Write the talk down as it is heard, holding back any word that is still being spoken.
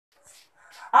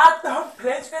आज तो हम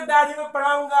फ्रेंच के दाढ़ी में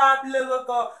पढ़ाऊंगा आप लोगों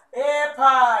को। A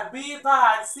for B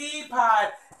for C for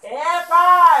A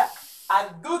for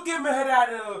अग्गू की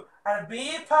मेहरारू, और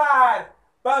बी फॉर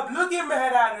बबलू की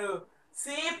मेहरारू,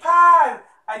 सी फॉर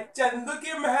चंदू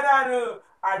की मेहरारू,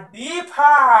 और डी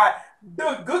फॉर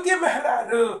डुग्गू की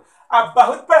मेहरारू। अब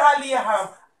बहुत पढ़ा लिया हम।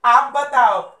 आप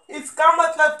बताओ इसका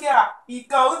मतलब क्या? ये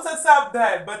कौन सा शब्द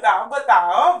है? बताओ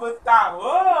बताओ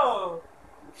बताओ।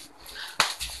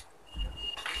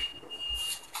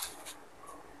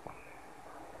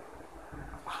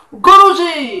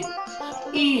 गुरुजी,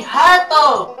 ई है तो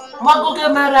मग्गू के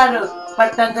मेहरारू,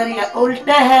 पर टंगरिया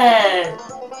उल्टे है।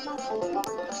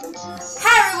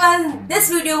 Hi everyone,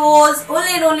 this video was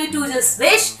only and only to just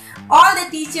wish all the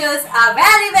teachers a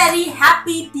very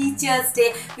happy Teachers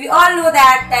Day. We all know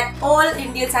that all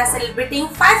Indians are celebrating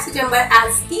 5 September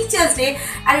as Teachers Day,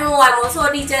 and you know I'm also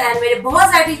a teacher and मेरे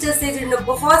बहुत सारे teachers थे जिन्होंने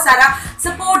बहुत सारा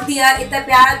support दिया, इतना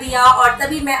प्यार दिया, और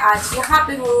तभी मैं आज यहाँ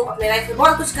पे हूँ, अपने लाइफ में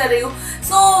बहुत कुछ कर रही हूँ.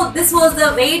 So this was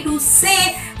the way to say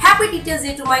Happy Teachers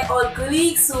Day to my all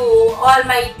colleagues, so all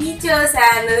my teachers,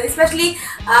 and especially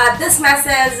this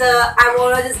message I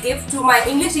want to just give to my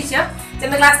English teacher. जब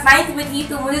मैं class 9th में थी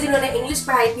तो मुझे जिन्होंने English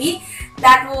पढ़ाई थी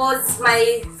that was my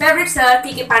favorite sir,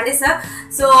 के Pandey sir.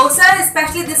 So sir,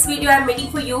 especially this video I am making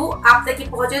for you. आप तक ये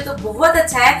पहुंचे तो बहुत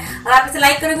अच्छा है, और आप इसे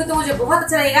लाइक करेंगे तो मुझे बहुत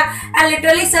अच्छा लगेगा. And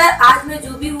literally sir, आज मैं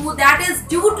जो भी हूँ that is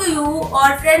due to you.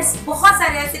 और friends, बहुत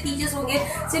सारे ऐसे टीचर्स होंगे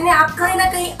जिन्हें आप कहीं ना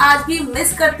कहीं आज भी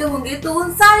मिस करते होंगे, तो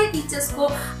उन सारे टीचर्स को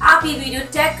आप ये वीडियो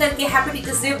टैग करके हैप्पी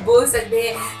टीचर्स डे बोल सकते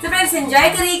हैं. तो फ्रेंड्स, एंजॉय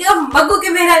करिएगा मग्गू के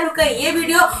मेहरारू का ये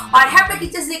वीडियो, और हैप्पी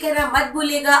टीचर्स डे कहना मत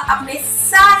भूलिएगा अपने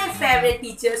सारे फेवरेट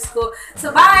टीचर्स को.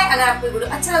 सो बाय. अगर आपको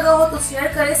वीडियो अच्छा लगा हो तो शेयर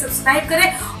करें, सब्सक्राइब करें,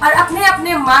 और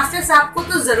अपने मास्टर साहब को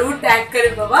तो जरूर टैग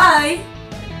करें. बाय.